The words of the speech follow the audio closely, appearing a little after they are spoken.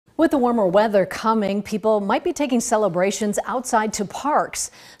With the warmer weather coming, people might be taking celebrations outside to parks.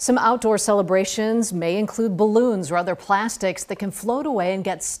 Some outdoor celebrations may include balloons or other plastics that can float away and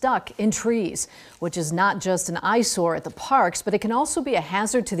get stuck in trees, which is not just an eyesore at the parks, but it can also be a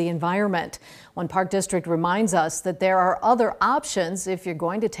hazard to the environment. One park district reminds us that there are other options if you're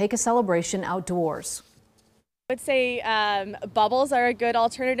going to take a celebration outdoors. I would say bubbles are a good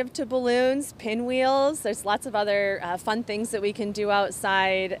alternative to balloons, pinwheels. There's lots of other fun things that we can do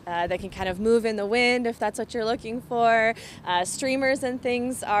outside that can kind of move in the wind if that's what you're looking for. Streamers and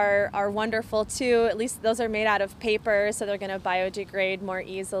things are wonderful too. At least those are made out of paper, so they're going to biodegrade more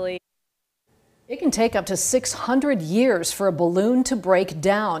easily. It can take up to 600 years for a balloon to break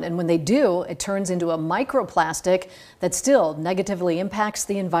down, and when they do, it turns into a microplastic that still negatively impacts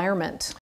the environment.